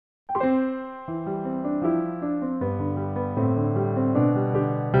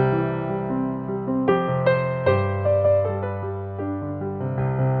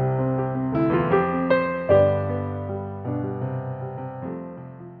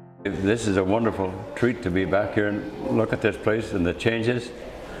This is a wonderful treat to be back here and look at this place and the changes.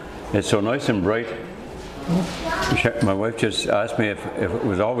 It's so nice and bright. My wife just asked me if it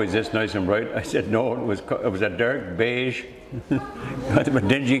was always this nice and bright. I said no, it was a dark beige, kind of a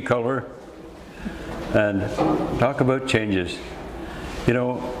dingy color. And talk about changes. You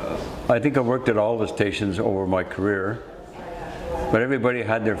know, I think I worked at all the stations over my career, but everybody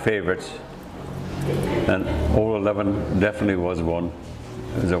had their favorites. And Old 11 definitely was one.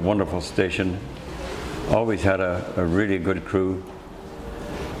 It was a wonderful station. Always had a really good crew,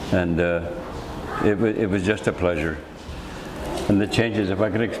 and it was just a pleasure. And the changes, if I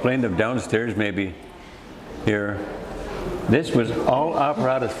can explain them downstairs maybe here, this was all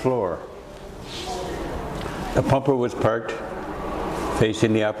apparatus floor. The pumper was parked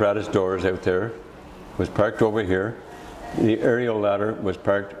facing the apparatus doors out there, was parked over here. The aerial ladder was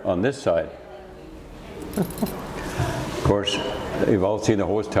parked on this side. Of course, you've all seen the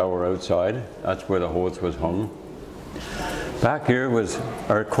hose tower outside. That's where the hose was hung. Back here was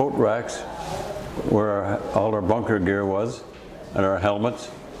our coat racks, where all our bunker gear was, and our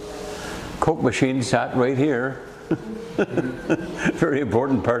helmets. Coke machine sat right here. Very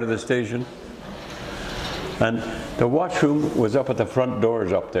important part of the station. And the washroom was up at the front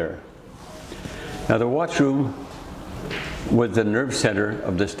doors up there. Now the washroom was the nerve center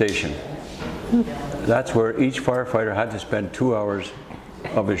of the station. That's where each firefighter had to spend 2 hours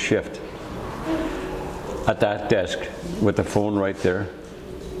of his shift at that desk with the phone right there.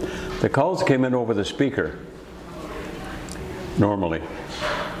 The calls came in over the speaker, normally.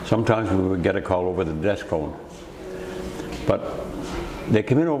 Sometimes we would get a call over the desk phone. But they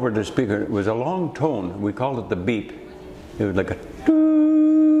came in over the speaker. It was a long tone. We called it the beep. It was like a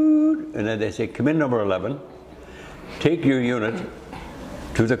toot, and then they say, come in number 11, take your unit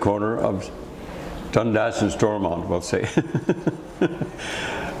to the corner of Dundas and Stormont, we'll say.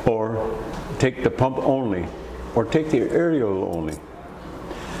 Or take the pump only, or take the aerial only.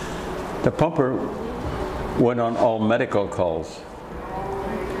 The pumper went on all medical calls.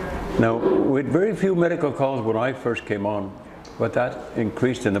 Now, we had very few medical calls when I first came on, but that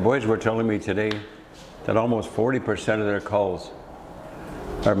increased, and the boys were telling me today that almost 40% of their calls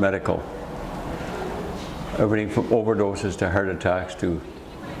are medical. Everything from overdoses to heart attacks to,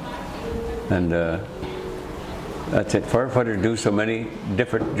 and that's it. Firefighters do so many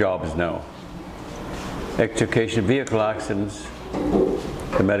different jobs now. Extrication, vehicle accidents,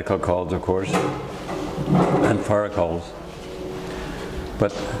 the medical calls, of course, and fire calls.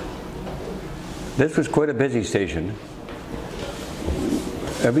 But this was quite a busy station.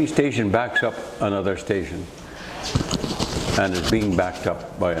 Every station backs up another station and is being backed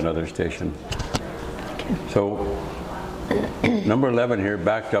up by another station. So number 11 here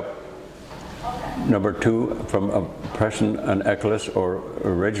backed up number 2 from Preston and Eccles, or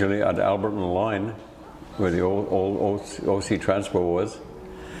originally at Alberton Line, where the old OC Transpo was.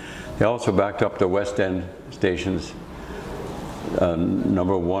 They also backed up the West End stations,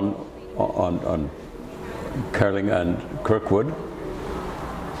 number 1 on Carling and Kirkwood.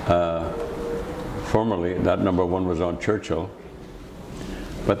 Formerly, that number 1 was on Churchill.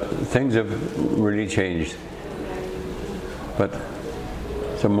 But things have really changed. But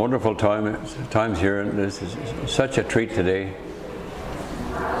some wonderful times here, and this is such a treat today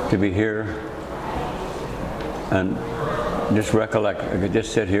to be here and just recollect. I could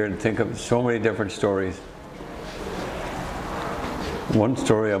just sit here and think of so many different stories. One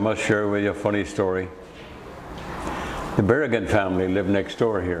story I must share with you, a funny story. The Berrigan family lived next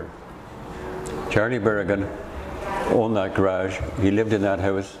door here. Charlie Berrigan owned that garage. He lived in that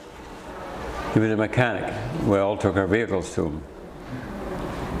house. He was a mechanic. We all took our vehicles to him.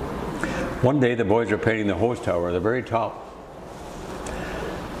 One day the boys were painting the hose tower at the very top,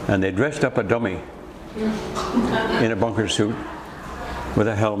 and they dressed up a dummy in a bunker suit with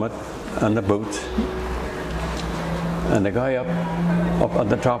a helmet and the boots, and the guy up on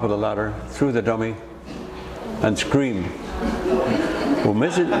the top of the ladder threw the dummy and screamed. Well,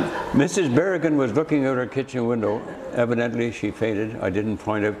 Mrs. Berrigan was looking out her kitchen window. Evidently she fainted. I didn't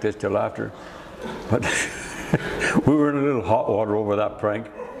find out this till after, but we were in a little hot water over that prank.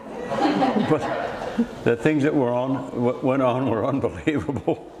 But the things that went on were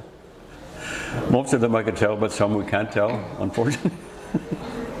unbelievable. Most of them I could tell, but some we can't tell, unfortunately.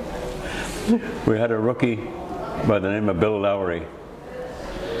 We had a rookie by the name of Bill Lowry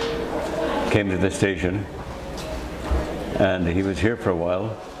came to the station, and he was here for a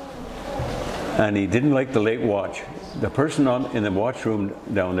while, and he didn't like the late watch. The person in the watch room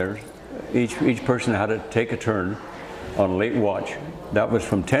down there, each person had to take a turn on late watch. That was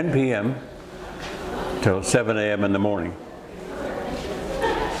from 10 p.m. till 7 a.m. in the morning.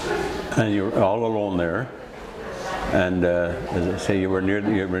 and you're all alone there. And as I say, you were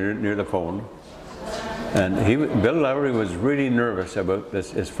near the phone. And Bill Lowry was really nervous about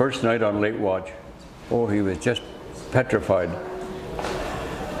this, his first night on late watch. Oh, he was just petrified.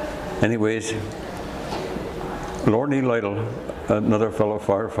 Anyways, Lorne Lytle, another fellow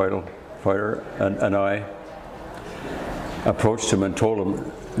firefighter, and I approached him and told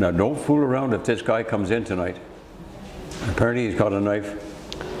him, now don't fool around if this guy comes in tonight. Apparently he's got a knife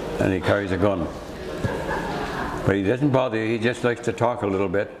and he carries a gun. But he doesn't bother you, he just likes to talk a little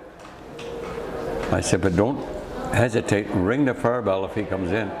bit. I said, but don't hesitate, ring the fire bell if he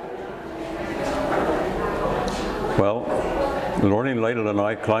comes in. Well, Lorne Lytle and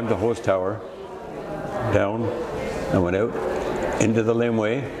I climbed the hose tower down and went out into the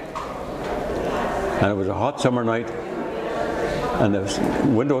laneway. And it was a hot summer night, and the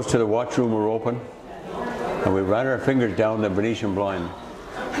windows to the watchroom were open, and we ran our fingers down the Venetian blind.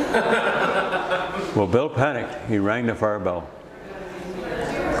 Well, Bill panicked. He rang the fire bell.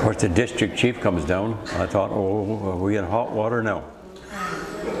 Of course, the district chief comes down. I thought, oh, are we in hot water now?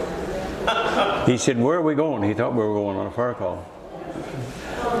 He said, where are we going? He thought we were going on a fire call.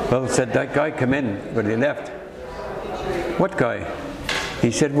 Bill said, that guy came in, but he left. What guy?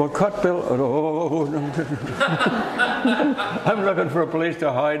 He said, well, Cutbill. Oh, no. I'm looking for a place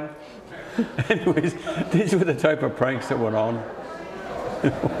to hide. Anyways, these were the type of pranks that went on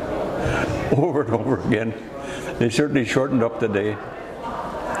over and over again. They certainly shortened up the day.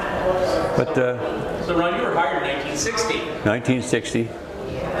 But so Ron, you were hired in 1960. 1960,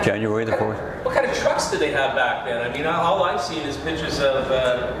 January the 4th. What kind of trucks did they have back then? I mean, all I've seen is pictures of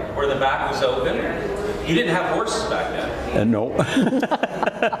where the back was open. You didn't have horses back then. No.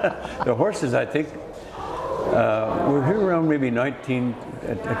 The horses, I think, were here around maybe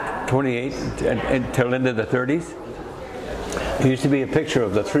 1928 until into the 30s. There used to be a picture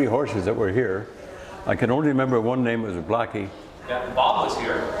of the 3 horses that were here. I can only remember one name was Blackie. Yeah, Bob was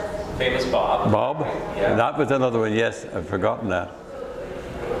here. Famous Bob. Bob? Yeah. That was another one, yes. I've forgotten that.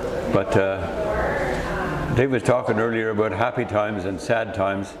 But Dave was talking earlier about happy times and sad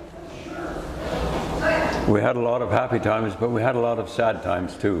times. We had a lot of happy times, but we had a lot of sad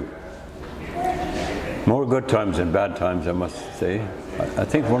times too. More good times than bad times, I must say. I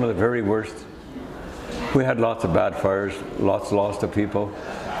think one of the very worst, we had lots of bad fires, lots lost of people.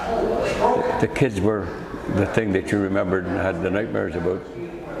 The kids were the thing that you remembered and had the nightmares about.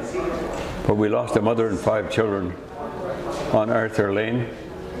 But we lost a mother and 5 children on Arthur Lane,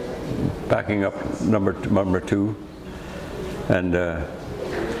 backing up number 2. And the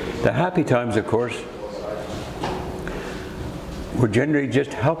happy times, of course, were generally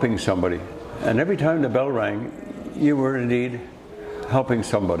just helping somebody. And every time the bell rang, you were indeed helping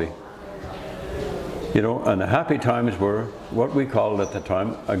somebody. You know, and the happy times were what we called at the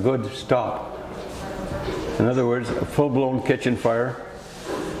time a good stop. In other words, a full-blown kitchen fire,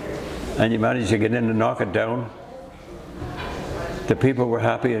 and you managed to get in and knock it down. The people were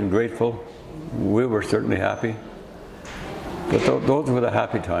happy and grateful. We were certainly happy. But those were the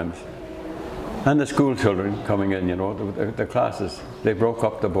happy times. And the school children coming in, you know, the classes, they broke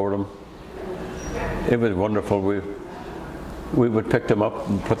up the boredom. It was wonderful. We would pick them up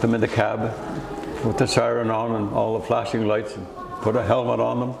and put them in the cab, put the siren on and all the flashing lights, and put a helmet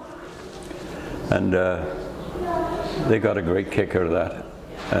on them. And they got a great kick out of that.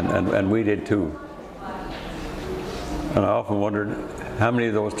 And we did too. And I often wondered how many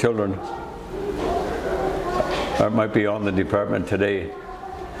of those children might be on the department today.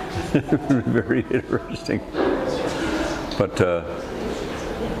 Very interesting. But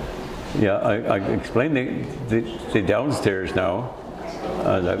yeah, I explained the downstairs now.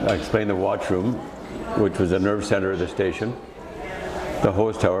 I explained the watchroom, which was the nerve center of the station, the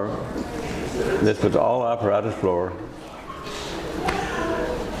hose tower. This was all apparatus floor.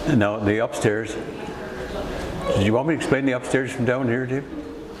 And now the upstairs. Did you want me to explain the upstairs from down here, Dave?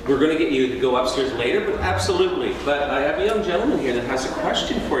 We're going to get you to go upstairs later, but absolutely. But I have a young gentleman here that has a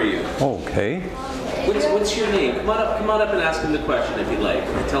question for you. Okay. What's your name? Come on up and ask him the question if you'd like.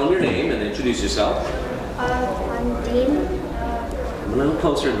 Tell him your name and introduce yourself. I'm Dean. A little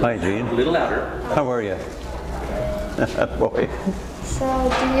closer. Hi, Dean. A little louder. How are you? Boy.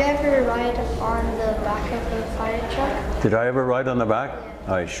 So, do you ever ride on the back of a fire truck? Did I ever ride on the back?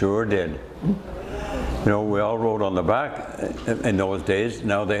 I sure did. You know, we all rode on the back in those days.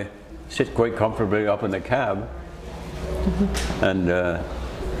 Now they sit quite comfortably up in the cab. And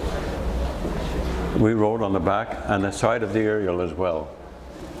we rode on the back and the side of the aerial as well.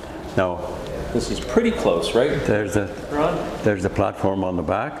 Now, this is pretty close, right? There's the platform on the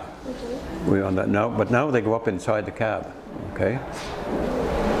back. We on that now, but now they go up inside the cab. Okay.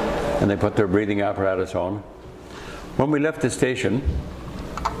 and they put their breathing apparatus on. When we left the station,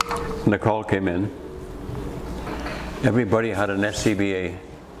 and the call came in, everybody had an SCBA,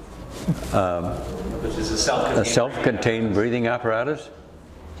 Which is a self-contained breathing apparatus.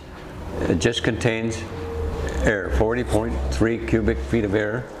 It just contains air, 40.3 cubic feet of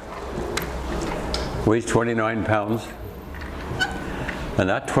air, weighs 29 pounds, and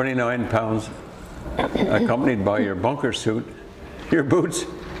that 29 pounds, accompanied by your bunker suit, your boots,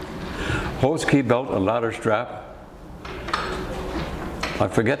 hose key belt and ladder strap. I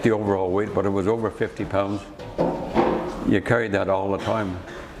forget the overall weight, but it was over 50 pounds. You carried that all the time.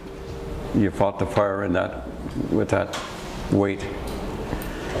 You fought the fire in that, with that weight.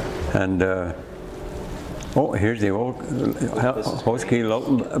 And oh, here's the old hose key belt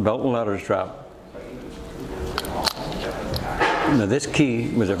and ladder strap. Now this key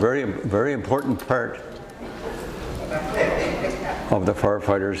was a very, very important part of the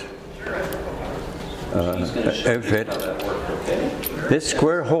firefighters' outfit. This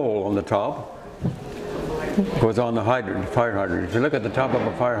square hole on the top goes on the hydrant, fire hydrant. If you look at the top of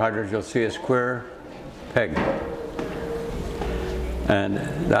a fire hydrant, you'll see a square peg, and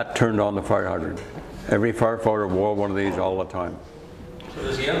that turned on the fire hydrant. Every firefighter wore one of these all the time. So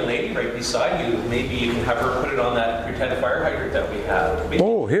there's a young lady right beside you. Maybe you can have her put it on that pretend fire hydrant that we have. Maybe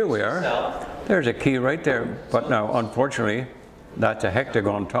oh, here we are. There's a key right there. But now, unfortunately, that's a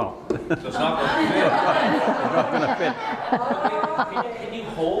hectagon top. So it's not going to fit. It's not going to fit. Can you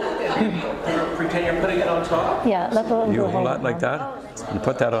hold it and maybe pretend you're putting it on top? Yeah, that's what You hold that like that and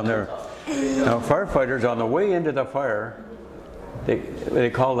put that on there. Now, firefighters on the way into the fire, they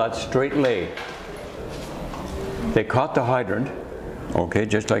call that straight lay. They caught the hydrant, okay,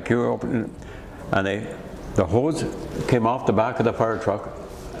 just like you were opening, and the hose came off the back of the fire truck,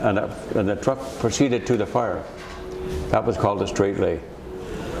 and the truck proceeded to the fire. That was called a straight lay.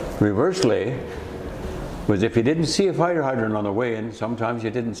 Reverse lay was if you didn't see a fire hydrant on the way in, sometimes you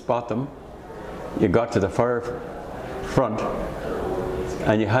didn't spot them, you got to the fire front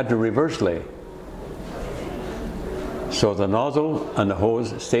and you had to reverse lay. So the nozzle and the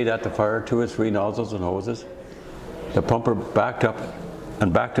hose stayed at the fire, 2 or 3 nozzles and hoses. The pumper backed up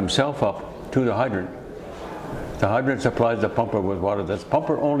and backed himself up to the hydrant. The hydrant supplies the pumper with water. This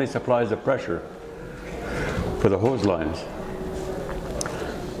pumper only supplies the pressure for the hose lines.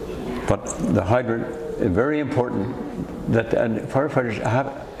 But the hydrant is very important, and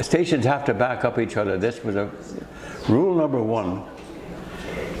firefighters stations have to back up each other. This was a rule number 1.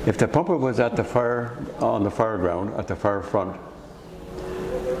 If the pumper was at the fire, on the fire ground, at the fire front,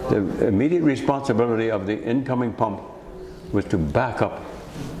 the immediate responsibility of the incoming pump was to back up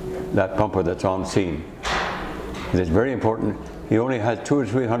that pumper that's on scene. It's very important. He only has 200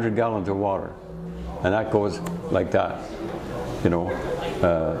 or 300 gallons of water, and that goes like that. You know,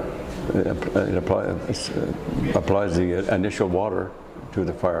 it applies the initial water to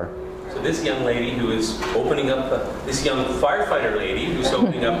the fire. So this young lady who is opening up, this young firefighter lady who's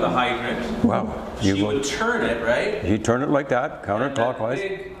opening up the hydrant, wow. She would turn it, right? You turn it like that,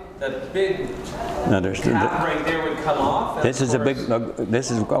 counterclockwise. That big cap right there would come off. This is a big lug. This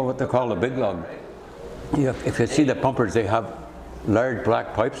is what they call a big lug. Yeah, if you see the pumpers, they have large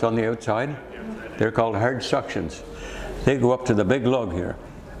black pipes on the outside. They're called hard suctions. They go up to the big lug here.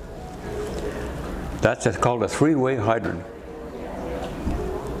 That's called a 3-way hydrant.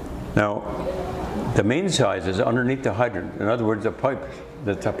 Now, the main sizes underneath the hydrant, in other words, the pipes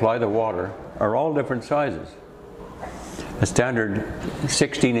that supply the water, are all different sizes. A standard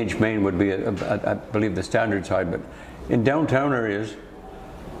 16-inch main would be, I believe, the standard side, but in downtown areas,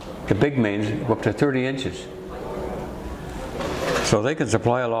 the big mains go up to 30 inches. So they can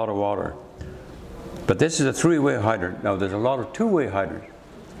supply a lot of water. But this is a 3-way hydrant. Now, there's a lot of 2-way hydrants,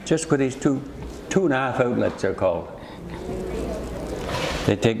 just with these 2.5 outlets, they're called.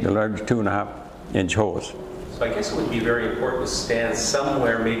 They take the large 2.5-inch hose. So I guess it would be very important to stand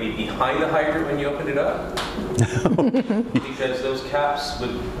somewhere maybe behind the hydrant when you open it up. Because those caps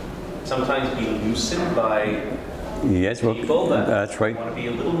would sometimes be loosened by people that want to be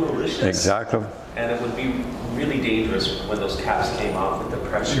a little malicious. Exactly. And it would be really dangerous when those caps came off with the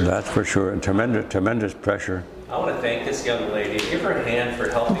pressure. That's for sure, and tremendous pressure. I want to thank this young lady. Give her a hand for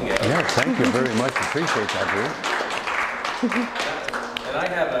helping out. Yeah, thank you very much. Appreciate that, dear. And I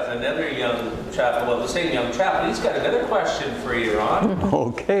have another young chap, well, the same young chap, but he's got another question for you, Ron.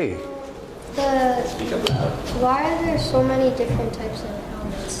 Okay. Speak up loud. Why are there so many different types of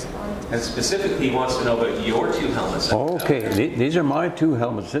helmets on? And specifically, he wants to know about your 2 helmets. Okay, these are my 2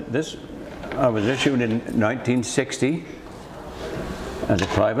 helmets. This I was issued in 1960 as a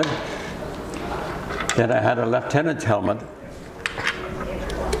private. Then I had a lieutenant's helmet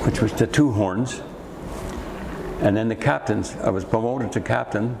which was the 2 horns. And then the captains, I was promoted to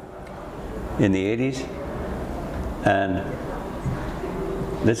captain in the 80s, and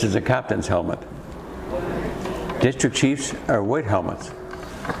this is a captain's helmet. District chiefs are white helmets.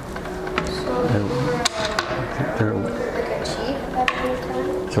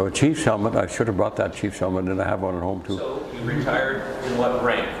 So a chief's helmet, I should have brought that chief's helmet, and I have one at home too. So you retired in what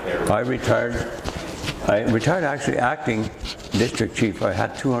rank there? I retired actually acting district chief. I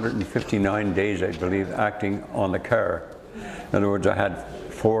had 259 days, I believe, acting on the car. In other words, I had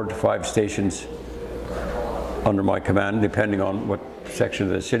 4 to 5 stations under my command, depending on what section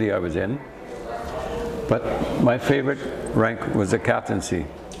of the city I was in. But my favorite rank was the captaincy.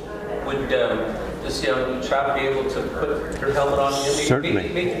 Would this young chap be able to put your helmet on him? Certainly.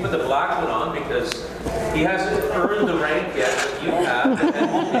 Maybe put the black one on, because he hasn't earned the rank yet that you have. And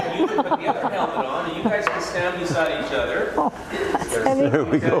then you can put the other helmet on, and you guys can stand beside each other. There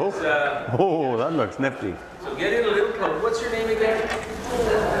we go. Oh, that looks nifty. So get in a little close. What's your name again?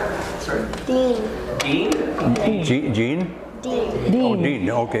 Sorry. Dean. Dean? Jean? Dean. Oh, Dean.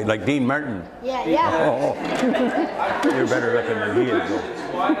 Okay, like Dean Martin. Yeah. Oh. You're better looking than he is, though.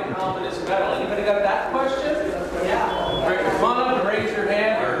 Why the helmet is metal? Anybody got that question? Yeah. Right, come on up and raise your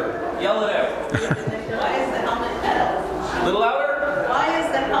hand or yell it out. Why is the helmet metal? A little louder? Why is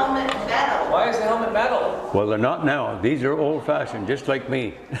the helmet metal? Why is the helmet metal? Well, they're not now. These are old-fashioned, just like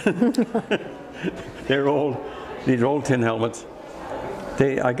me. They're old. These old tin helmets.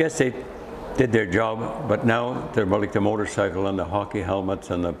 I guess they did their job, but now they're more like the motorcycle and the hockey helmets,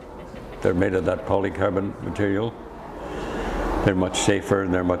 and they're made of that polycarbon material. They're much safer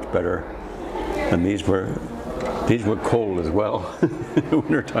and they're much better. And these were cold as well in the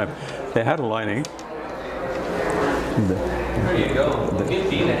wintertime. They had a lining. There you go. Give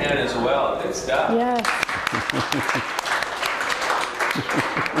Dean a hand as well. Good stuff. Yes.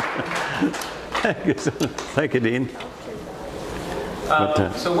 Thank you, Dean.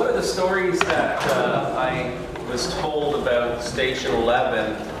 So one of the stories that I was told about Station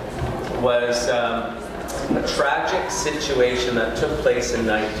 11 was a tragic situation that took place in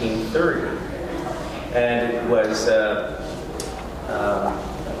 1930. And it was a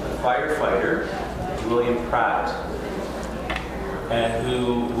firefighter, William Pratt, and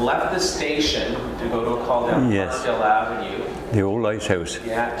who left the station to go to a call down Parkdale Avenue. The old ice house.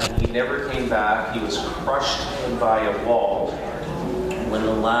 Yeah, and he never came back. He was crushed by a wall. When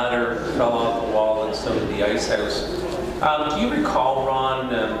the ladder fell off the wall, and so did the ice house. Do you recall,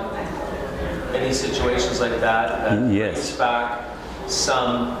 Ron, any situations like that that brings back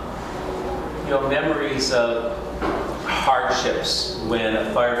some, memories of hardships when a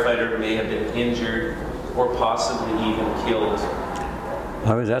firefighter may have been injured or possibly even killed?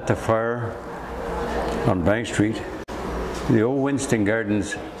 I was at the fire on Bank Street. The old Winston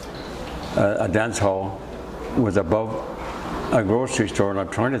Gardens, a dance hall, was above a grocery store, and I'm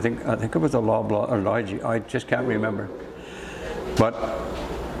trying to think, I think it was a Loblaw or Lodge, I just can't remember. But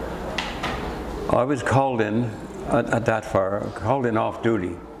I was called in at that fire, called in off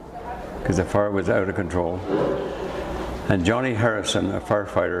duty, because the fire was out of control. And Johnny Harrison, a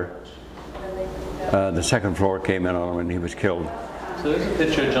firefighter, the second floor came in on him and he was killed. So there's a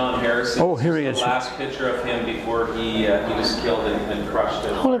picture of John Harrison. Oh, here he is. The last picture of him before he was killed and crushed.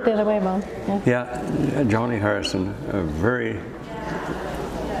 Hold it the other way, Mom. Yeah, Johnny Harrison, a very,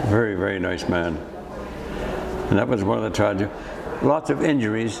 very, very nice man. And that was one of the tragedies. Lots of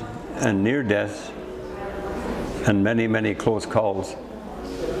injuries and near deaths and many, many close calls.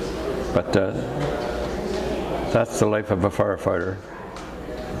 But that's the life of a firefighter.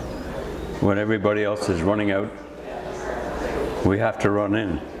 When everybody else is running out, we have to run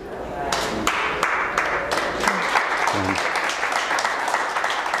in.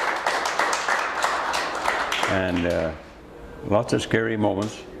 And lots of scary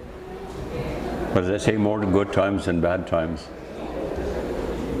moments. But as I say, more good times than bad times.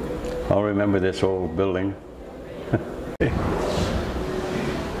 I'll remember this old building.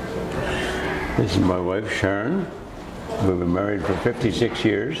 This is my wife, Sharon. We've been married for 56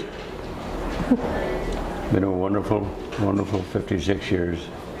 years. Been a wonderful, wonderful 56 years.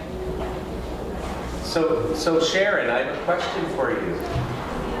 So Sharon, I have a question for you.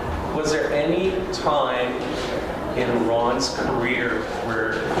 Was there any time in Ron's career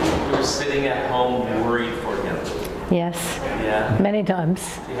where you were sitting at home worried for him? Yes. Yeah. Many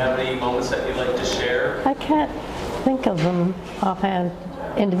times. Do you have any moments that you'd like to share? I can't think of them offhand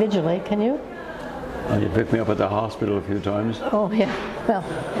individually. Can you? You picked me up at the hospital a few times. Oh, yeah. Well,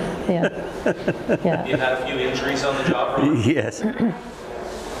 yeah. Yeah. You had a few injuries on the job, Ron? Yes.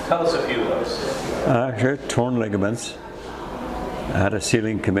 Tell us a few of those. Sure, torn ligaments. I had a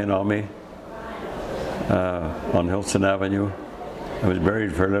ceiling come in on me on Hilton Avenue. I was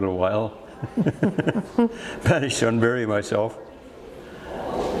buried for a little while. Managed to unbury myself.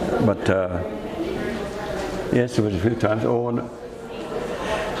 But yes, there was a few times. Oh, and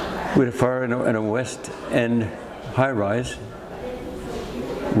we had a fire in a West End high-rise.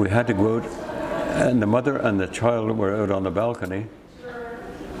 We had to go out, and the mother and the child were out on the balcony.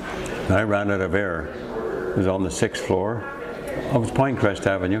 And I ran out of air. It was on the 6th floor. It was Pinecrest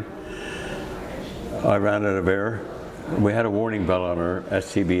Avenue. I ran out of air. We had a warning bell on our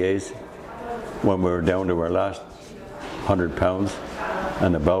SCBAs when we were down to our last 100 pounds,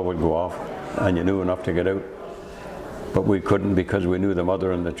 and the bell would go off, and you knew enough to get out. But we couldn't because we knew the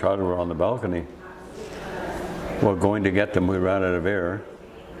mother and the child were on the balcony. Well, going to get them, we ran out of air,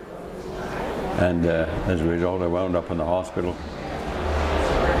 and as a result, I wound up in the hospital.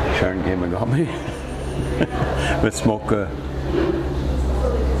 Sharon came and got me with smoke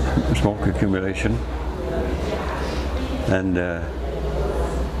accumulation, and there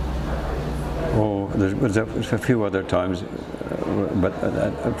was a few other times, but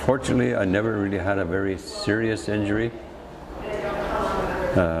unfortunately I never really had a very serious injury.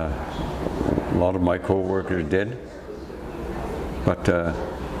 A lot of my co-workers did, but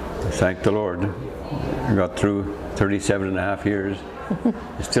thank the Lord, I got through 37 and a half years,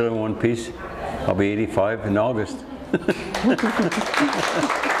 still in one piece. I'll be 85 in August. We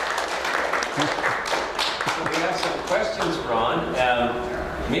have some questions, Ron.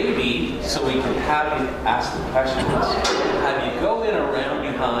 Maybe, so we can have you ask the questions, have you go in around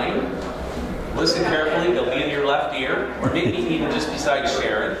behind, listen carefully, they'll be in your left ear, or maybe even just beside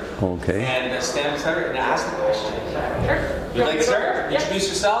Sharon. Okay. And stand beside her and ask the question. Sure. You'd like to start? Introduce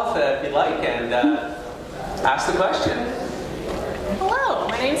yourself if you'd like, and ask the question. Hello,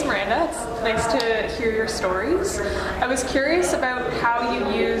 my name's Miranda. It's nice to hear your stories. I was curious about how you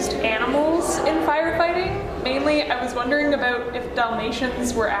used animals in firefighting. Mainly, I was wondering about if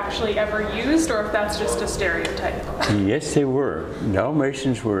Dalmatians were actually ever used, or if that's just a stereotype. Yes, they were.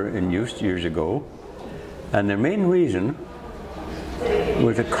 Dalmatians were in use years ago, and the main reason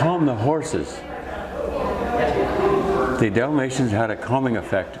was to calm the horses. The Dalmatians had a calming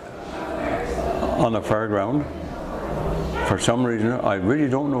effect on the fairground. For some reason, I really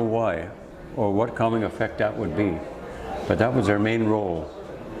don't know why, or what calming effect that would be, but that was their main role.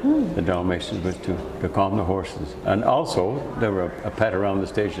 The Dalmatians was to calm the horses, and also they were a pet around the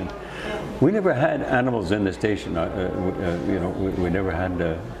station. We never had animals in the station. You know, we never had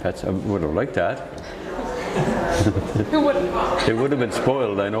pets. I would have liked that. Who wouldn't? They would have been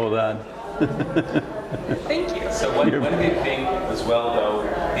spoiled. I know that. Thank you. So one big thing as well, though,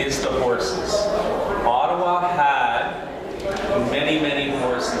 is the horses. Ottawa had many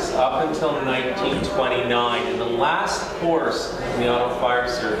horses up until 1929, and the last horse in the Ottawa Fire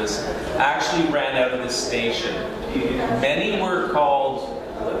Service actually ran out of the station. Many were called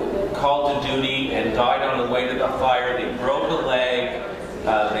to duty and died on the way to the fire. They broke a leg,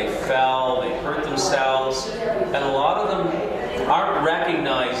 they fell, they hurt themselves, and a lot of them aren't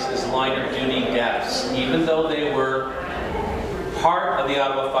recognized as line of duty deaths, even though they were part of the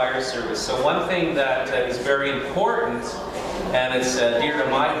Ottawa Fire Service. So one thing that is very important, and it's dear to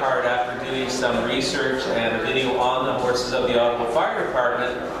my heart after doing some research and a video on the horses of the Ottawa Fire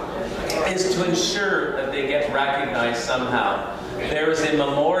Department, is to ensure that they get recognized somehow. There is a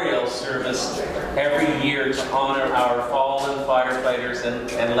memorial service every year to honor our fallen firefighters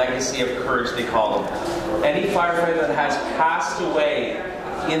and legacy of courage, they call them. Any firefighter that has passed away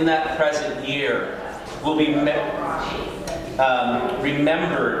in that present year will be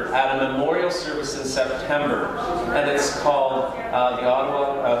remembered at a memorial service in September, and it's called the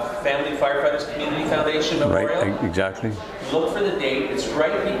Ottawa Family Firefighters Community Foundation Memorial. Right, exactly. Look for the date. It's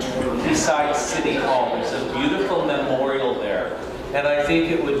right beside City Hall. There's a beautiful memorial there, and I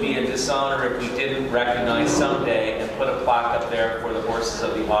think it would be a dishonor if we didn't recognize someday and put a plaque up there for the horses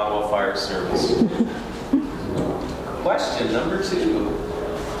of the Ottawa Fire Service. Question number 2.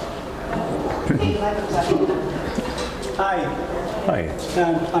 Hi. Hi.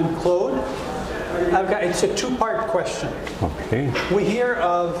 I'm Claude. It's a two-part question. Okay. We hear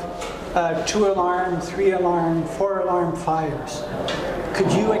of 2-alarm, 3-alarm, 4-alarm fires.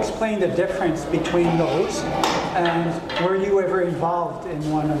 Could you explain the difference between those? And were you ever involved in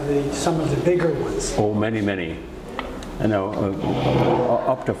some of the bigger ones? Oh, many. And now,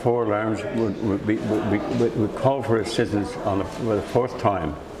 up to 4 alarms would call for assistance on the 4th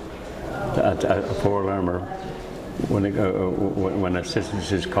time at a 4-alarmer. When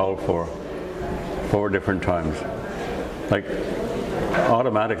assistance is called for 4 different times. Like,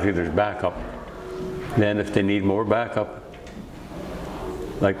 automatically there's backup. Then if they need more backup,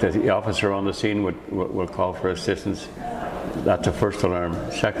 like the officer on the scene will call for assistance. That's the first alarm,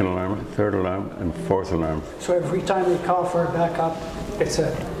 second alarm, third alarm, and fourth alarm. So every time they call for a backup, it's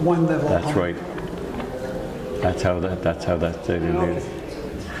at one level. That's right. That's how that's designated.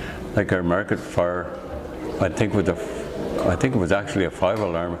 Like our market fire, I think it was actually a 5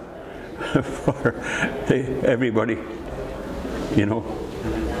 alarm for everybody. You know,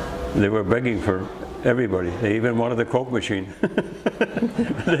 they were begging for everybody. They even wanted the Coke machine.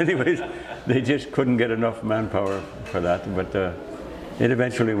 But anyways, they just couldn't get enough manpower for that. But it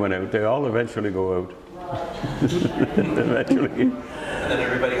eventually went out. They all eventually go out. Eventually. And then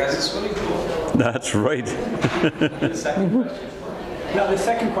everybody has a swimming pool. That's right. The second question. Now the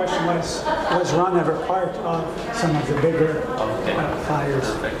second question was Ron ever part of some of the bigger fires?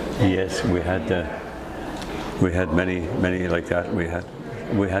 Yes, we had many like that.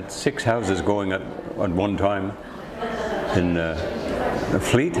 We had 6 houses going at one time in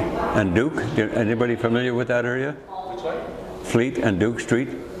Fleet and Duke. Anybody familiar with that area? Which way? Fleet and Duke Street,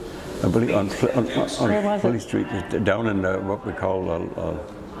 I believe, on Fleet Street, down in what we call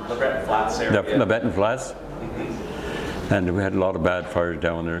Labette Flats area. the Labette Flats. And we had a lot of bad fires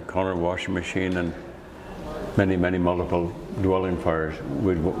down there. Connor washing machine and many multiple dwelling fires.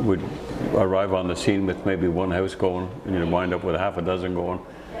 We'd arrive on the scene with maybe one house going, and you'd wind up with half a dozen going.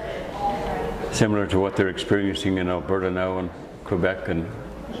 Similar to what they're experiencing in Alberta now, and Quebec and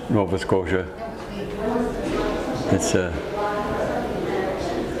Nova Scotia.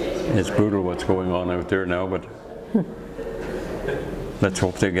 It's brutal what's going on out there now, but let's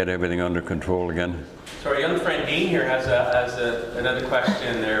hope they get everything under control again. So our young friend Dean here has another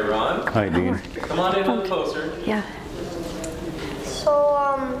question there, Ron. Hi, Dean. Come on in a little closer. Yeah. So,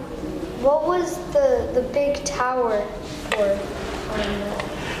 what was the big tower for?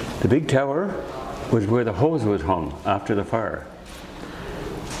 The big tower was where the hose was hung after the fire.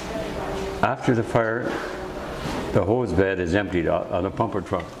 After the fire, the hose bed is emptied on a pumper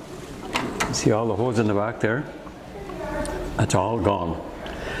truck. See all the hose in the back there? That's all gone.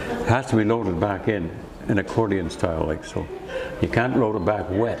 It has to be loaded back in accordion style, like so. You can't load it back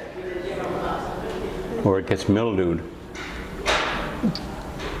wet, or it gets mildewed.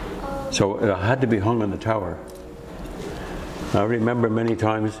 So it had to be hung on the tower. I remember many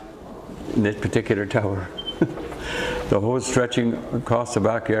times in this particular tower, the hose stretching across the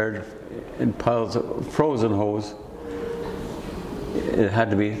backyard in piles of frozen hose. It had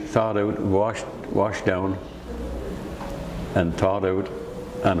to be thawed out, washed down, and thawed out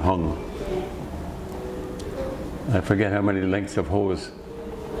and hung. I forget how many lengths of hose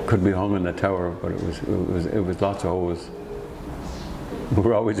could be hung in the tower, but it was lots of hose. We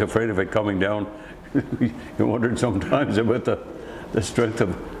were always afraid of it coming down. You wondered sometimes about the strength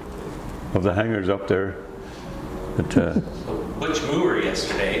of the hangers up there. But, Butch Moore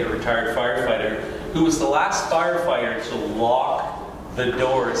yesterday, a retired firefighter, who was the last firefighter to lock the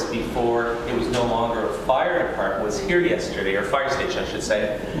doors before it was no longer a fire department, was here yesterday, or fire station I should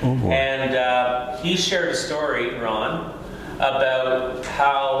say. And he shared a story, Ron, about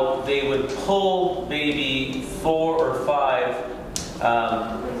how they would pull maybe 4 or 5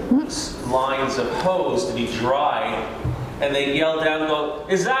 lines of hose to be dry, and they'd yell down and go,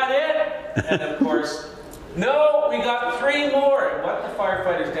 "Is that it?" And of course, "No, we got 3 more." And what the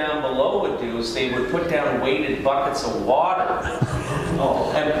firefighters down below would do is they would put down weighted buckets of water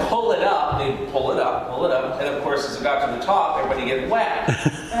and pull it up. They'd pull it up, and of course, as it got to the top, everybody get wet.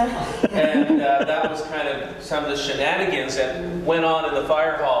 And that was kind of some of the shenanigans that went on in the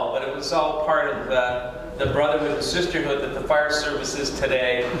fire hall, but it was all part of the brotherhood and sisterhood that the fire service is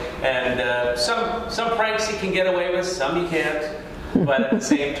today. And some pranks you can get away with, some you can't. But at the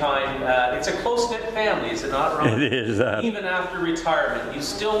same time, it's a close-knit family, is it not, Ron? it is. Even after retirement, you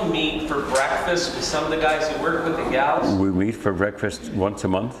still meet for breakfast with some of the guys who work with the gals? We meet for breakfast once a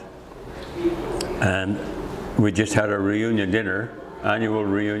month. And we just had a reunion dinner, annual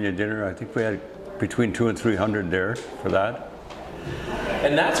reunion dinner. I think we had between 200 and 300 there for that.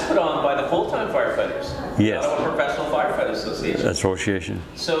 And that's put on by the full-time firefighters. Yes. Ottawa Professional Firefighter Association.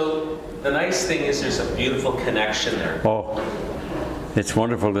 So the nice thing is there's a beautiful connection there. Oh, it's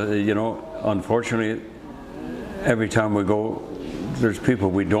wonderful. You know, unfortunately, every time we go, there's people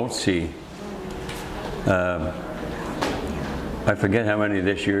we don't see. I forget how many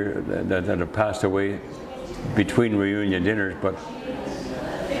this year that have passed away between reunion dinners, but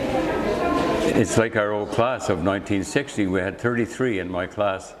it's like our old class of 1960. We had 33 in my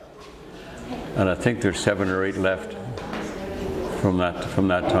class, and I think there's 7 or 8 left from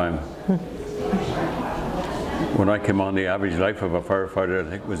that time. When I came on, the average life of a firefighter, I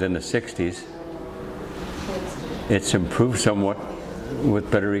think, was in the 60s. It's improved somewhat with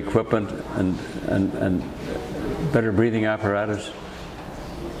better equipment and better breathing apparatus.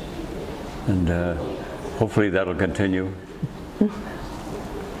 And hopefully that'll continue.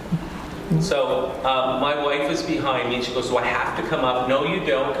 So my wife is behind me and she goes, do I have to come up? No, you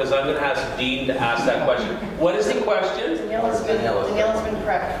don't, because I'm going to ask Dean to ask that question. What is the question? Danielle's been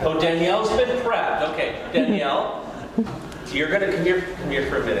prepped. Oh, Danielle's been prepped. Okay, Danielle, you're going to come here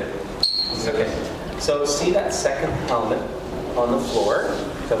for a minute. Okay. So see that second helmet on the floor?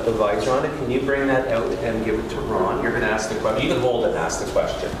 Got the visor on it. Can you bring that out and give it to Ron? You're going to ask the question. You can hold it and ask the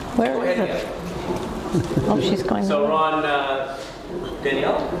question. Where Go is ahead, it? Danielle. Oh, she's going. So Ron,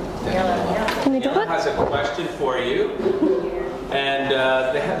 Danielle? Can we do Danielle it? has a question for you. And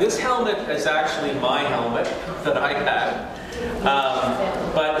this helmet is actually my helmet that I had.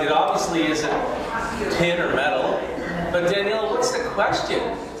 But it obviously isn't tin or metal. But Danielle, what's the question?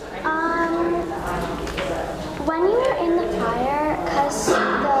 When you were in the fire,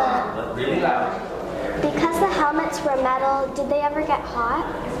 Really loud. because the helmets were metal, did they ever get hot?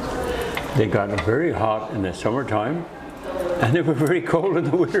 They got very hot in the summertime, and they were very cold in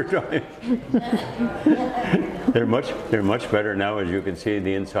the wintertime. They're much better now, as you can see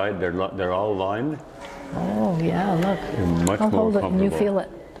the inside. They're all lined. Oh, yeah, look. They're much I'll more hold it and you comfortable. feel it.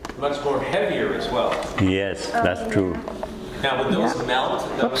 Much more heavier as well. Yes, that's true. Now, would those melt?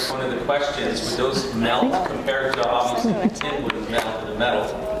 That was one of the questions. Would those melt compared to obviously the tin would melt to the metal?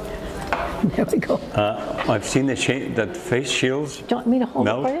 There we go. I've seen the face shields Do you want me to hold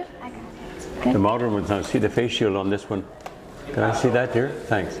melt. it for you? The modern ones now. See the face shield on this one? Can I see that, dear?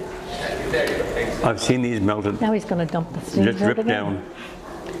 Thanks. There you go. Thanks. I've seen these melted, Now he's going to dump the steam just ripped down.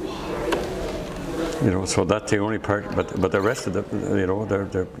 You know, so that's the only part. But the rest of them, you know,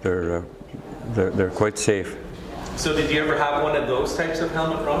 they're quite safe. So did you ever have one of those types of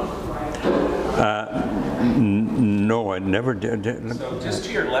helmet, Ron? No, I never did. So just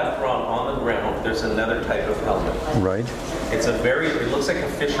to your left, Ron, on the ground, there's another type of helmet. Right. It looks like a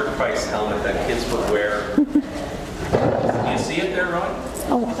Fisher-Price helmet that kids would wear. Do you see it there, Ron?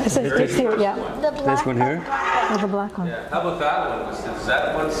 Oh, is it this here? Yeah. The black This one here? Oh, the black one. Yeah. How about that one? Is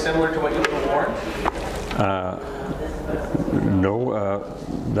that one similar to what you would have worn? No,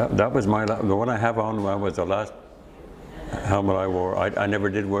 that was the one I have on was the last helmet I wore. I never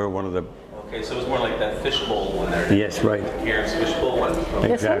did wear one of the. Okay, so it was more like that fishbowl one there. Yes, right. Karen's fishbowl one?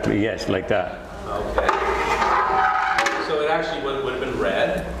 Okay. Exactly, yes, like that. Okay. So it actually would have been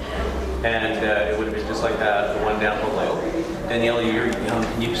red, and it would have been just like that, the one down below. Danielle, you're young.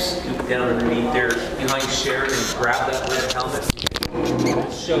 Can you scoop down underneath there behind Sharon and grab that red helmet?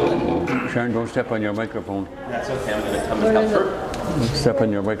 Show it. Sharon, don't step on your microphone. That's okay, I'm going to come and help her. Step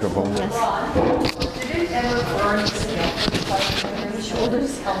on your microphone. Did it ever burn the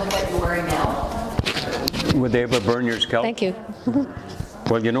shoulders, helmet that you're wearing now? Would they ever burn your scalp? Thank you.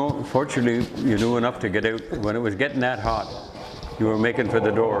 Well, you know, fortunately, you knew enough to get out. When it was getting that hot, you were making for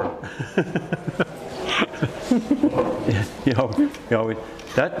the door. you know,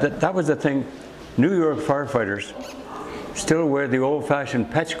 that was the thing. New York firefighters still wear the old-fashioned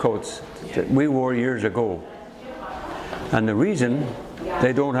patch coats that we wore years ago. And the reason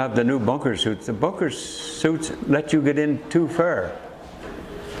they don't have the new bunker suits, the bunker suits let you get in too far.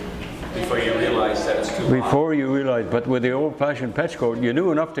 Before you realize that it's too hot. Before you realize, but with the old-fashioned patch coat, you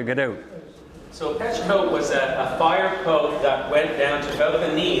knew enough to get out. So a patch coat was a fire coat that went down to about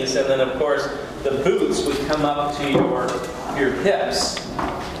the knees, and then of course the boots would come up to your hips.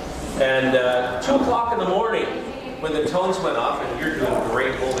 And 2 o'clock in the morning, when the tones went off, and you're doing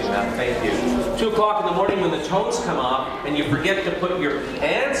great holding that, thank you. 2 o'clock in the morning when the tones come off, and you forget to put your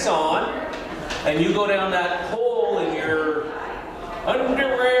pants on, and you go down that hole in your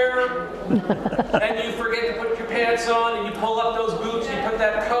underwear, and you forget to put your pants on, and you pull up those boots, and you put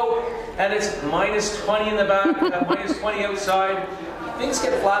that coat, and it's minus 20 in the back, minus 20 outside. Things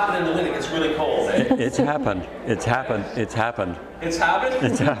get flapping in the wind, it gets really cold. Eh? It's happened. It's happened. It's happened. It's happened?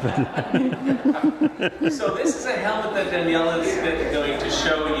 It's happened. So this is a helmet that Danielle is going to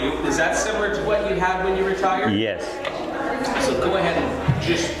show you. Is that similar to what you had when you retired? Yes. So go ahead and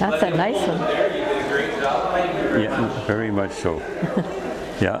just That's let a nice hold one. it there. You did a great job. Thank you very much. Yeah, very much so.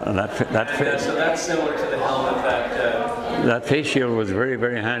 Yeah, and So that's similar to the helmet that... that face shield was very,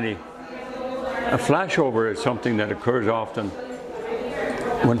 very handy. A flashover is something that occurs often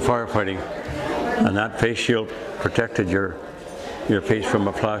when firefighting, and that face shield protected your face from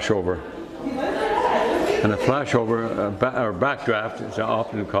a flashover. And a flashover, or backdraft, is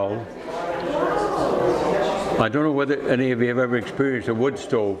often called. I don't know whether any of you have ever experienced a wood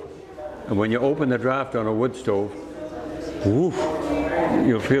stove, and when you open the draft on a wood stove, woof,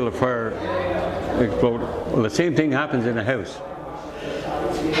 you'll feel the fire explode. Well, the same thing happens in a house.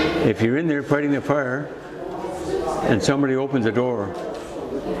 if you're in there fighting the fire and somebody opens the door,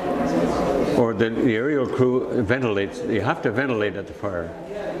 or the aerial crew ventilates, you have to ventilate at the fire.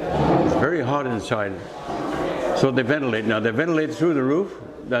 It's very hot inside. So they ventilate. Now they ventilate through the roof,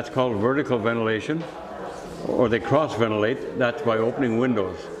 that's called vertical ventilation, or they cross ventilate, that's by opening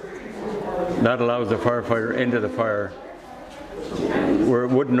windows. That allows the firefighter into the fire where it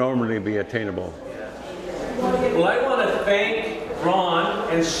wouldn't normally be attainable. Well, I want to thank Ron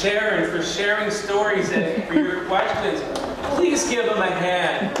and Sharon for sharing stories and for your questions. Please give them a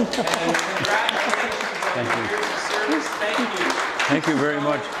hand. And congratulations on your years of service. Thank you. Thank you very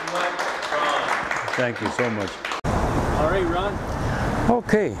much. Ron. Thank you so much. All right, Ron.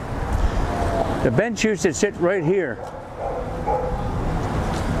 Okay. The bench used to sit right here.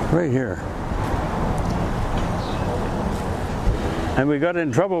 Right here. And we got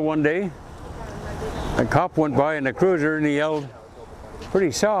in trouble one day. A cop went by in a cruiser and he yelled,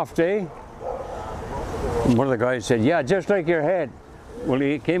 "Pretty soft, eh?" And one of the guys said, "Yeah, just like your head." Well,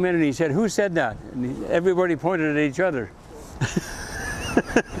 he came in and he said, "Who said that?" And everybody pointed at each other.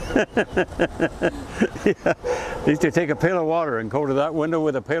 Yeah. They used to take a pail of water and go to that window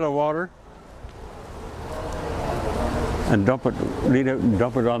with a pail of water and dump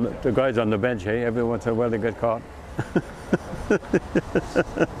it on the guys on the bench, hey? Every once in a while they get caught.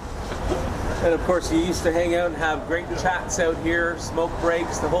 And of course, you used to hang out and have great chats out here, smoke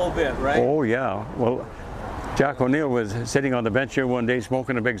breaks, the whole bit, right? Oh yeah. Well, Jack O'Neill was sitting on the bench here one day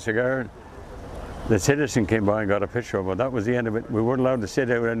smoking a big cigar. The citizen came by and got a picture of it. That was the end of it. We weren't allowed to sit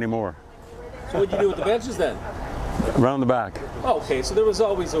out anymore. So what'd you do with the benches then? Around the back. Oh, okay, so there was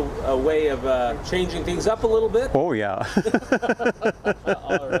always a way of changing things up a little bit? Oh yeah.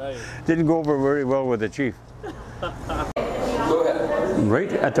 All right. Didn't go over very well with the chief. Go ahead.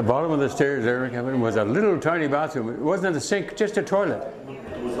 Right at the bottom of the stairs there, Kevin, was a little tiny bathroom. It wasn't a sink, just a toilet.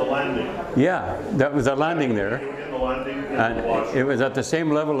 It was the landing. Yeah, that was a landing there. In the landing, And it was at the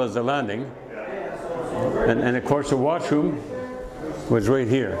same level as the landing. And of course the washroom was right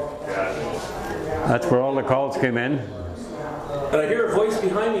here. That's where all the calls came in. And I hear a voice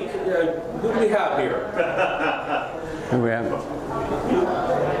behind me. Who do we have here? And we have,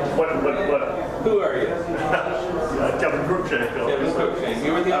 What? Who are you? Kevin Cruikshank. Kevin Cruikshank.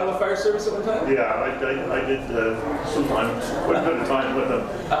 You were in the Ottawa Fire Service at one time? Yeah, I did sometimes quite a bit of time with them.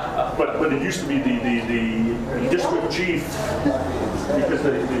 But it used to be the district chief, because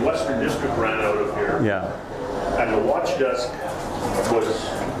the Western District ran out of here. yeah. And the watch desk was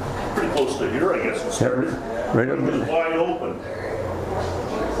pretty close to here, I guess it started. Right It up was there. wide open.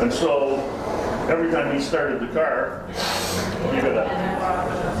 And so every time he started the car, you got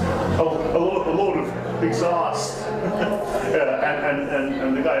a load of exhaust.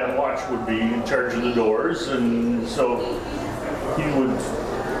 and the guy on watch would be in charge of the doors, and so he would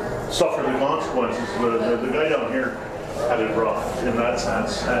suffer the consequences. The guy down here had it rough in that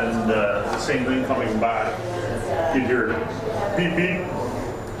sense, and the same thing coming back. You'd hear beep beep,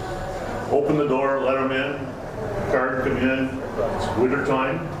 open the door, let him in, car would come in. It's winter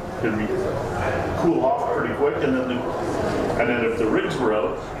time, it'd be cool off pretty quick, and then if the rigs were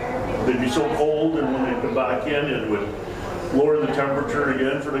out, they'd be so cold, and when they'd come back in, it would lower the temperature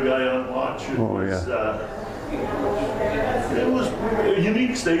again for the guy on watch. It was a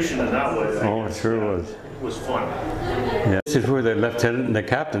unique station in that way. Oh, it sure was. It was fun. Yeah. This is where the lieutenant and the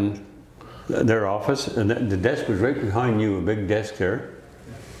captain, their office, and the desk was right behind you, a big desk there.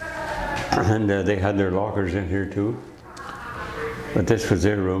 And they had their lockers in here too. But this was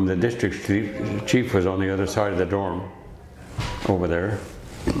their room. The district chief was on the other side of the dorm, over there,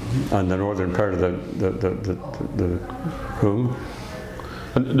 on the northern part of the room.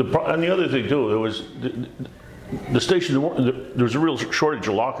 And the other thing too, there was the station. There was a real shortage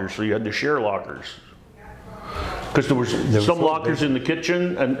of lockers, so you had to share lockers. Because there was some lockers in the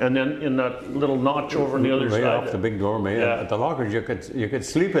kitchen, and then in that little notch over on the other side. Right off the big doorway. Yeah. At the lockers, you could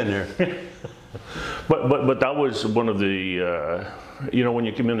sleep in there. But that was one of the when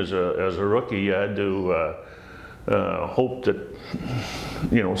you come in as a rookie, you had to hope that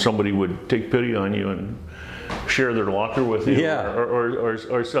somebody would take pity on you and share their locker with you,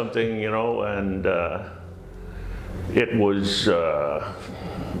 or something, and it was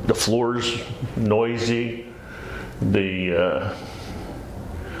the floors noisy. The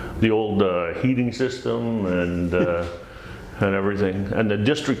old heating system and everything, and the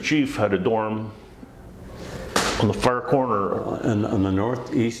district chief had a dorm on the far corner, on the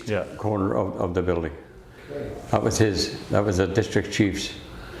northeast corner of the building. That was the district chief's.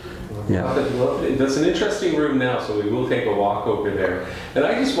 Yeah. That's an interesting room now, so we will take a walk over there. And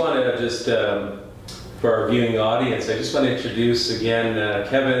I just want to for our viewing audience, I just want to introduce again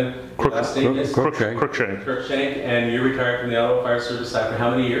Kevin. Your last name is Cruikshank. Cruikshank, and you're retired from the Ottawa Fire Service after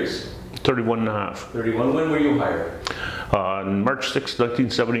how many years? 31 and a half. 31. When were you hired? On March 6,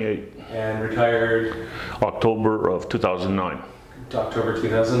 1978. And retired? October of 2009. October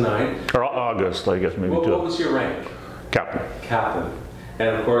 2009. Or August, I guess, maybe. What was your rank? Captain. Captain.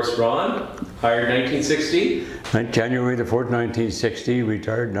 And of course, Ron, hired 1960? January the 4th, 1960,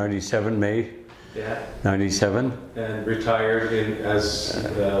 retired 97 May. Yeah. 97. And retired in as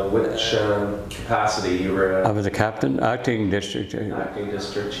which capacity? You were I was a captain, acting district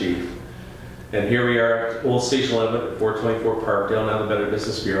chief. And here we are at Old Station 11 at 424 Parkdale, now the Better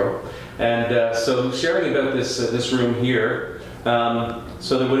Business Bureau. And so sharing about this room here,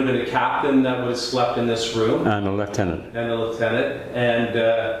 so there would have been a captain that would have slept in this room. And a lieutenant. And a lieutenant. And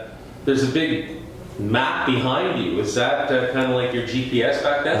there's a big map behind you. Is that kind of like your GPS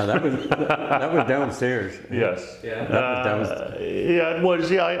back then? That was downstairs. Yes. Yeah. That was downstairs. Yeah, it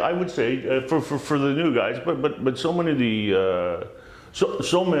was. Yeah, I would say for the new guys, but so many of the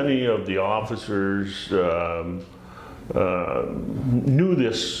so many of the officers knew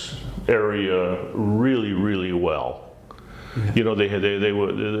this area really well. Yeah. You know,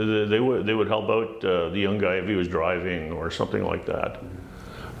 they would help out the young guy if he was driving or something like that.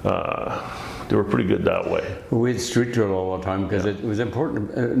 They were pretty good that way. We had street drill all the time because it was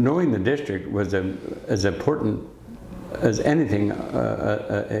important. Knowing the district was as important as anything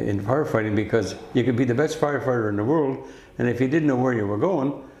in firefighting, because you could be the best firefighter in the world, and if you didn't know where you were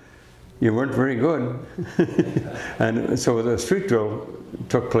going, you weren't very good. And so the street drill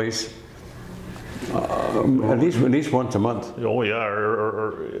took place at least once a month. Oh yeah,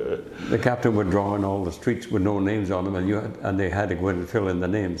 the captain would draw on all the streets with no names on them, and they had to go in and fill in the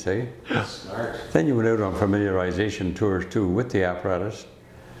names, eh? Smart. Then you went out on familiarization tours too with the apparatus,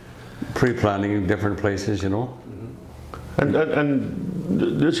 pre-planning different places, you know. And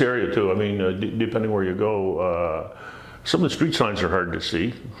this area too. I mean, depending where you go, some of the street signs are hard to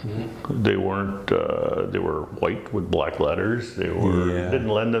see. Mm-hmm. They weren't. They were white with black letters. They didn't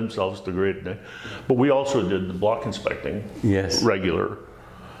lend themselves to great. But we also did the block inspecting. Yes. Regular,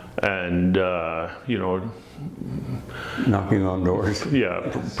 and you know, knocking on doors. Yeah,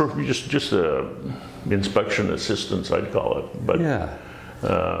 just inspection assistance, I'd call it. But yeah,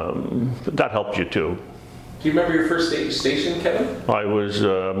 that helped you too. Do you remember your first station, Kevin? I was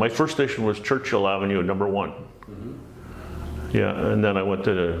my first station was Churchill Avenue, number 1. Yeah, and then I went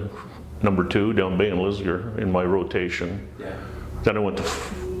to number 2 down Bay and Lisgar in my rotation. Yeah. Then I went to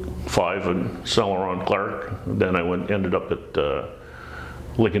 5 and Celeron Clark. Then I ended up at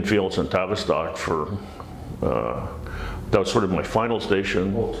Lincoln Fields and Tavistock for, that was sort of my final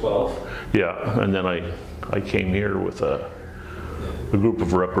station. Oh, 12. Yeah, and then I came here with a group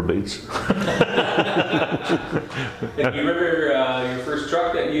of reprobates. And you remember your first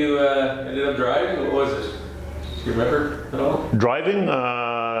truck that you ended up driving? What was it? Do you remember at all? Driving,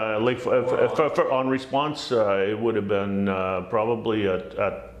 on response, it would have been probably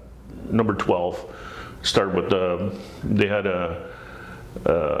at number 12. Start with they had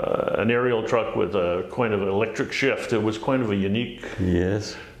an aerial truck with a kind of electric shift. It was kind of a unique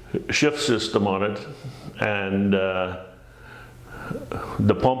shift system on it, and the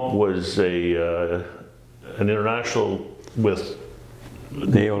pump was an International with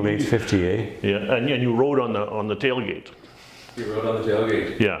the old 850, eh? Yeah, and you rode on the tailgate. You rode on the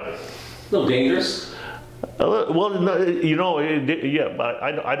tailgate. Yeah. A little dangerous. Well, no, you know, yeah.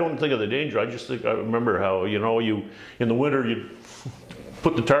 I don't think of the danger. I just think I remember how, you know, you in the winter you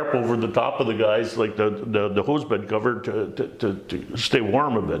put the tarp over the top of the guys, like the hose bed cover, to stay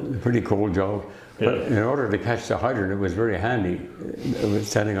warm a bit. Pretty cold job. Yeah. But in order to catch the hydrant, it was very handy. It was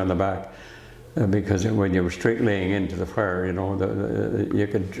standing on the back. Because when you were straight laying into the fire, you know, you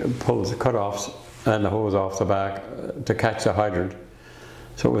could pull the cutoffs and the hose off the back to catch the hydrant.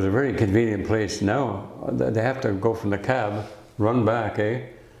 So it was a very convenient place. Now they have to go from the cab, run back, eh?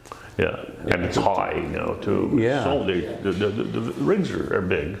 Yeah, and it's high now too. Yeah. So the rigs are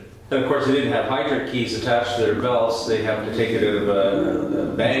big. And of course, they didn't have hydrant keys attached to their belts. They have to take it out of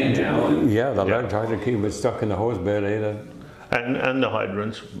a bag now. Yeah, the large hydrant key was stuck in the hose bed, eh? And the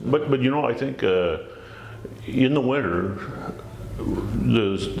hydrants, but you know, I think in the winter,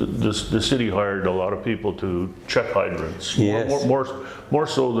 the city hired a lot of people to check hydrants. Yes. More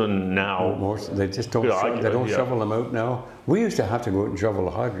so than now. They just don't. They don't shovel them out now. We used to have to go out and shovel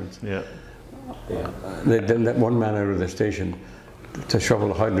the hydrants. Yeah. They didn't let one man out of the station to shovel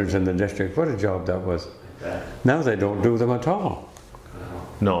the hydrants in the district. What a job that was. Now they don't do them at all.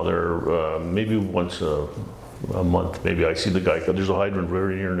 No, they're maybe once a month, maybe I see the guy, 'cause there's a hydrant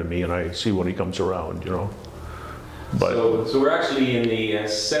very near to me, and I see when he comes around, you know. But So we're actually in the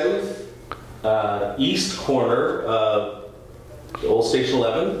south east corner of the old Station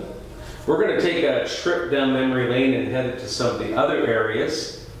 11. We're going to take a trip down memory lane and head to some of the other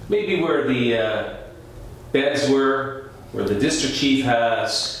areas, maybe where the beds were, where the district chief had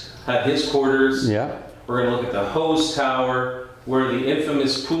his quarters. Yeah. We're going to look at the hose tower, where the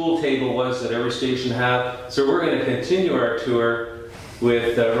infamous pool table was that every station had. So we're going to continue our tour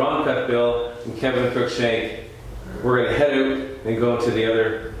with Ron Cutbill and Kevin Cruikshank. We're going to head out and go into the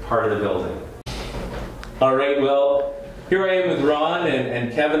other part of the building. All right, well, here I am with Ron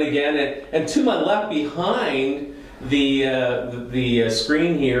and Kevin again, and to my left behind the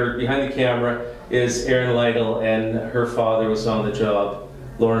screen here, behind the camera, is Erin Lytle, and her father was on the job,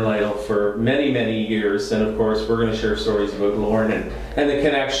 Lauren Lytle, for many, many years. And of course, we're going to share stories about Lauren and the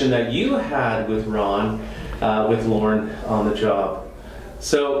connection that you had with Ron, with Lauren on the job.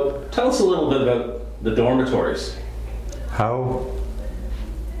 So tell us a little bit about the dormitories.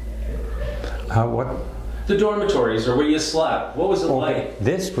 What? The dormitories, or where you slept. What was it like?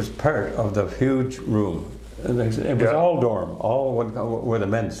 This was part of the huge room. It was all dorm, all where the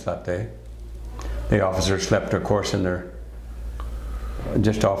men slept, eh? The officers slept, of course, in their,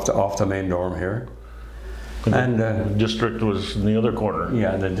 just off the main dorm here. And the district was in the other corner.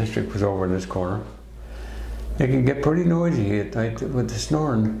 Yeah, the district was over in this corner. It can get pretty noisy at night with the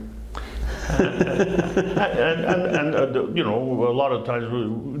snoring. and you know, a lot of times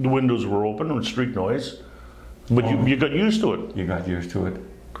the windows were open with street noise, but you got used to it. You got used to it.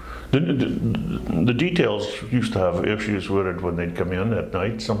 The details used to have issues with it when they'd come in at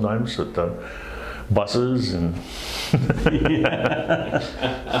night sometimes at the buses and.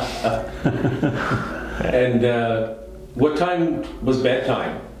 And what time was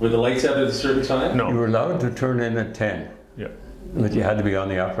bedtime? Were the lights out at a certain time? No. You were allowed to turn in at 10. Yeah. But you had to be on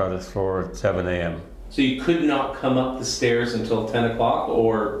the apparatus floor at 7 a.m. So you could not come up the stairs until 10 o'clock,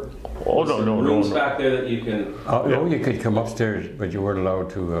 or rooms no. back there that you can Oh, you could come upstairs, but you weren't allowed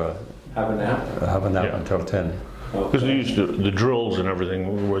to have a nap? have a nap until 10. Because the drills and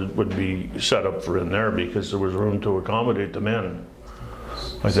everything would be set up for in there because there was room to accommodate the men.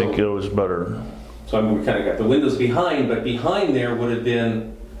 I think it was better. So I mean, we kind of got the windows behind, but behind there would have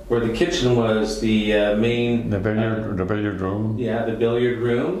been where the kitchen was, the main... The billiard room. Yeah, the billiard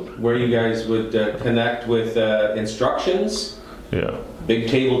room, where you guys would connect with instructions. Yeah. Big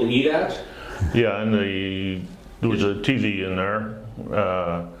table to eat at. Yeah, and there was a TV in there.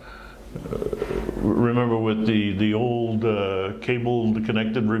 Remember with the old cable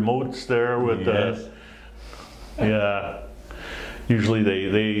connected remotes there with yes. Yeah. Usually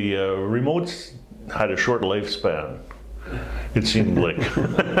they remotes had a short lifespan. It seemed like.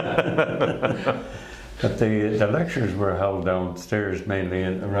 But the lectures were held downstairs mainly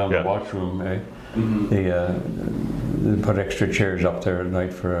around the washroom. Eh? Mm-hmm. They put extra chairs up there at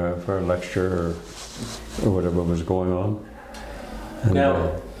night for a lecture or whatever was going on. And,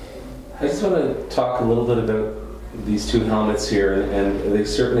 now, I just want to talk a little bit about these two helmets here, and they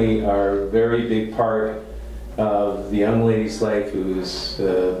certainly are a very big part of the young lady's life who's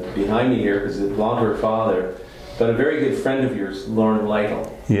behind me here, because it belonged to her father, but a very good friend of yours, Lauren Lytle.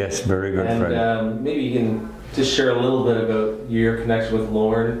 Yes, very good friend. And maybe you can just share a little bit about your connection with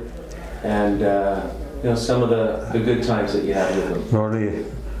Lauren and you know, some of the good times that you had with him.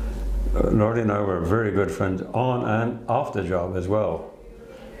 Lordy and I were very good friends on and off the job as well.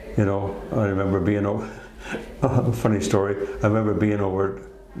 You know, I remember being over, funny story, I remember being over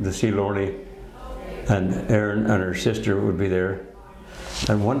to see Lordy, and Erin and her sister would be there.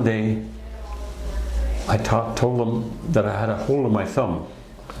 And one day, I told them that I had a hold of my thumb.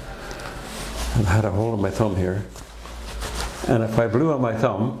 And I had a hold of my thumb here. And if I blew on my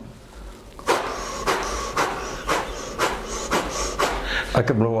thumb, I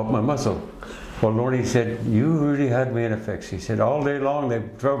could blow up my muscle. Well, Lordy said, you really had me in a fix. He said, all day long they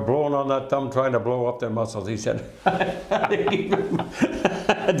were blowing on that thumb trying to blow up their muscles. He said, do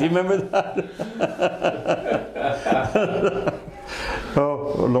you remember that?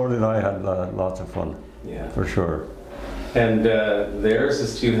 Oh, Lordy and I had lots of fun. Yeah. For sure. And there's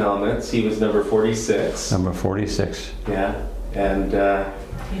his two helmets. He was number 46. Number 46. Yeah. And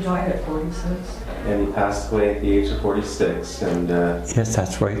he died at 46. And he passed away at the age of 46. And yes,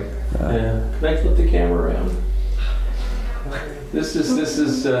 that's right. yeah. Can I flip the camera around? This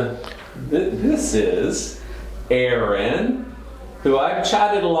is Erin, who I've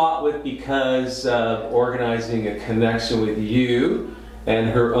chatted a lot with because of organizing a connection with you and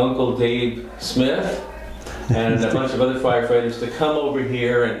her uncle Dave Smith and a bunch of other firefighters to come over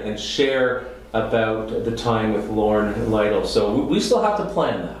here and share about the time with Lauren Lytle. So we still have to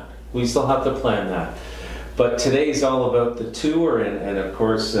plan that. We still have to plan that. But today's all about the tour, and of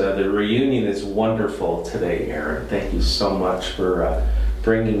course the reunion is wonderful today, Aaron. Thank you so much for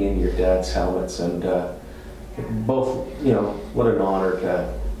bringing in your dad's helmets, and both, you know, what an honor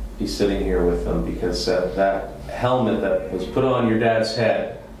to be sitting here with them, because that helmet that was put on your dad's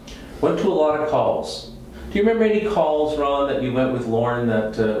head went to a lot of calls. Do you remember any calls, Ron, that you went with Lauren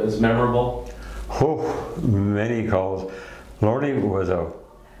that was memorable? Oh, many calls. Lorne was a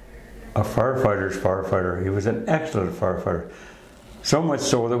firefighter's firefighter. He was an excellent firefighter. So much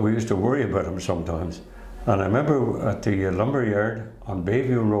so that we used to worry about him sometimes. And I remember at the lumber yard on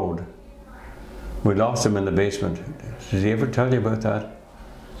Bayview Road, we lost him in the basement. Did he ever tell you about that?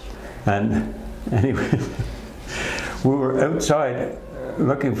 And anyway, we were outside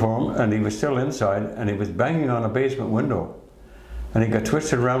looking for him, and he was still inside, and he was banging on a basement window. And he got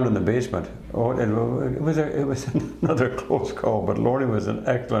twisted around in the basement. Oh, it was another close call, but Lorne was an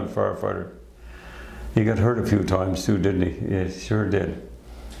excellent firefighter. He got hurt a few times too, didn't he? He sure did.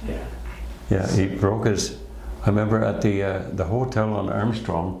 Yeah. Yeah, he broke his, I remember at the hotel on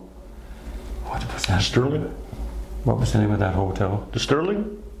Armstrong. What was that? Sterling? What was the name of that hotel? The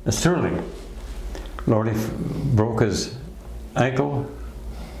Sterling? The Sterling. Lorne broke his ankle.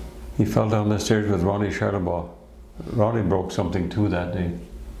 He fell down the stairs with Ronnie Charlebaugh. Ronnie broke something too that day.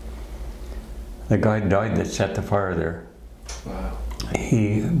 The guy died that set the fire there. Wow.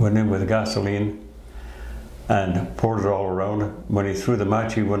 He went in with gasoline and poured it all around. When he threw the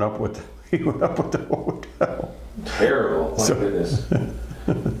match, he went up with the hotel. Terrible. My goodness.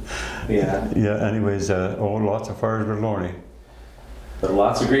 Yeah. Yeah. Anyways, lots of fires with Lorne. But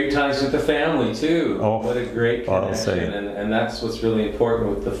lots of great times with the family too. Oh, what a great I'll say. connection, and that's what's really important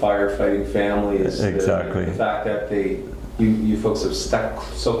with the firefighting family, is exactly the fact that you folks have stuck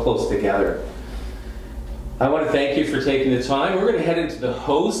so close together. I want to thank you for taking the time. We're going to head into the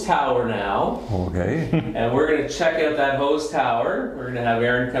hose tower now. Okay. And we're going to check out that hose tower. We're going to have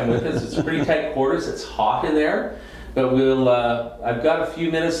Aaron come with us. It's pretty tight quarters. It's hot in there, but we'll. I've got a few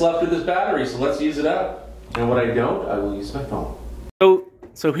minutes left of this battery, so let's use it up. And when I don't, I will use my phone.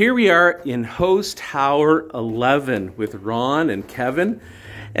 So here we are in Hose Tower 11 with Ron and Kevin,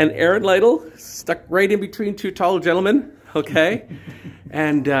 and Aaron Lytle stuck right in between two tall gentlemen, okay?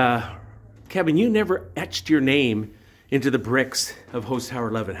 And Kevin, you never etched your name into the bricks of Hose Tower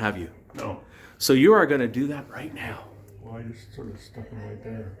 11, have you? No. So you are going to do that right now. Well, I just sort of stuck it right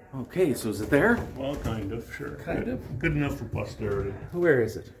there. Okay, so is it there? Well, kind of, sure. Kind of? Good enough for posterity. Where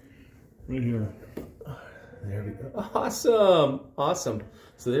is it? Right here. There we go. Awesome, awesome.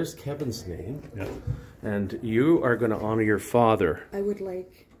 So there's Kevin's name. Yeah. And you are going to honor your father. I would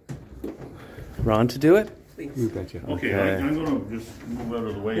like... Ron to do it? Please. You betcha. Okay, I'm going to just move out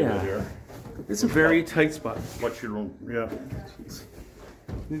of the way here. It's a very tight spot. Watch your own, yeah. Jeez.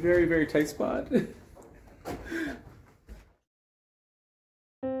 Very, very tight spot.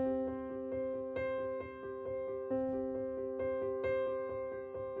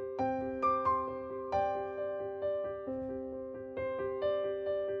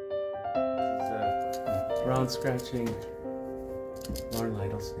 Ron scratching Lauren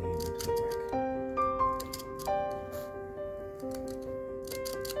Lytle's name into the brick.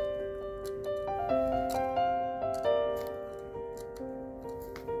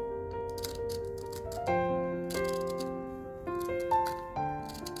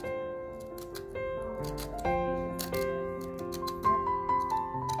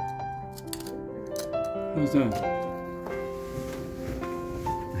 How's that?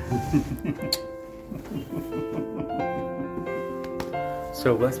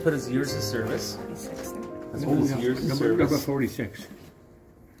 So let's put his years of service. 46. Let's put his years of service. Number 46.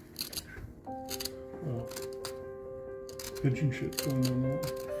 Pigeon shit going on there.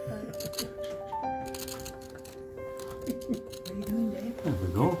 What are you doing, Dave? There we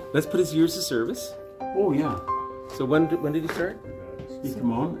go. Let's put his years of service. Oh yeah. So when did he start? He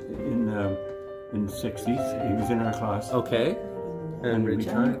came on in the 60s. He was in our class. Okay. And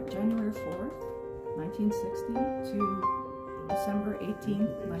retired. January 4th, 1960 to December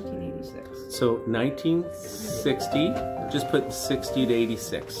 18th, 1986. So 1960, just put 60 to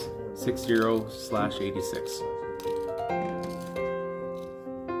 86. 60/86.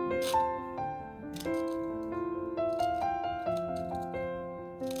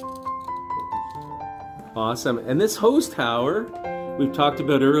 Awesome. And this hose tower we've talked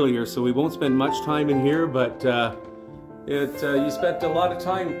about earlier, so we won't spend much time in here, but you spent a lot of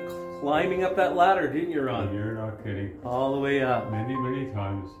time climbing up that ladder, didn't you, Ron? You're not kidding. All the way up. Many, many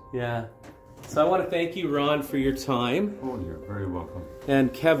times. Yeah. So I want to thank you, Ron, for your time. Oh, you're very welcome.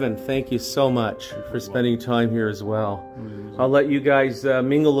 And Kevin, thank you so much for spending time here as well. I'll let you guys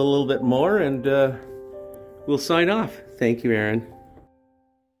mingle a little bit more and we'll sign off. Thank you, Aaron.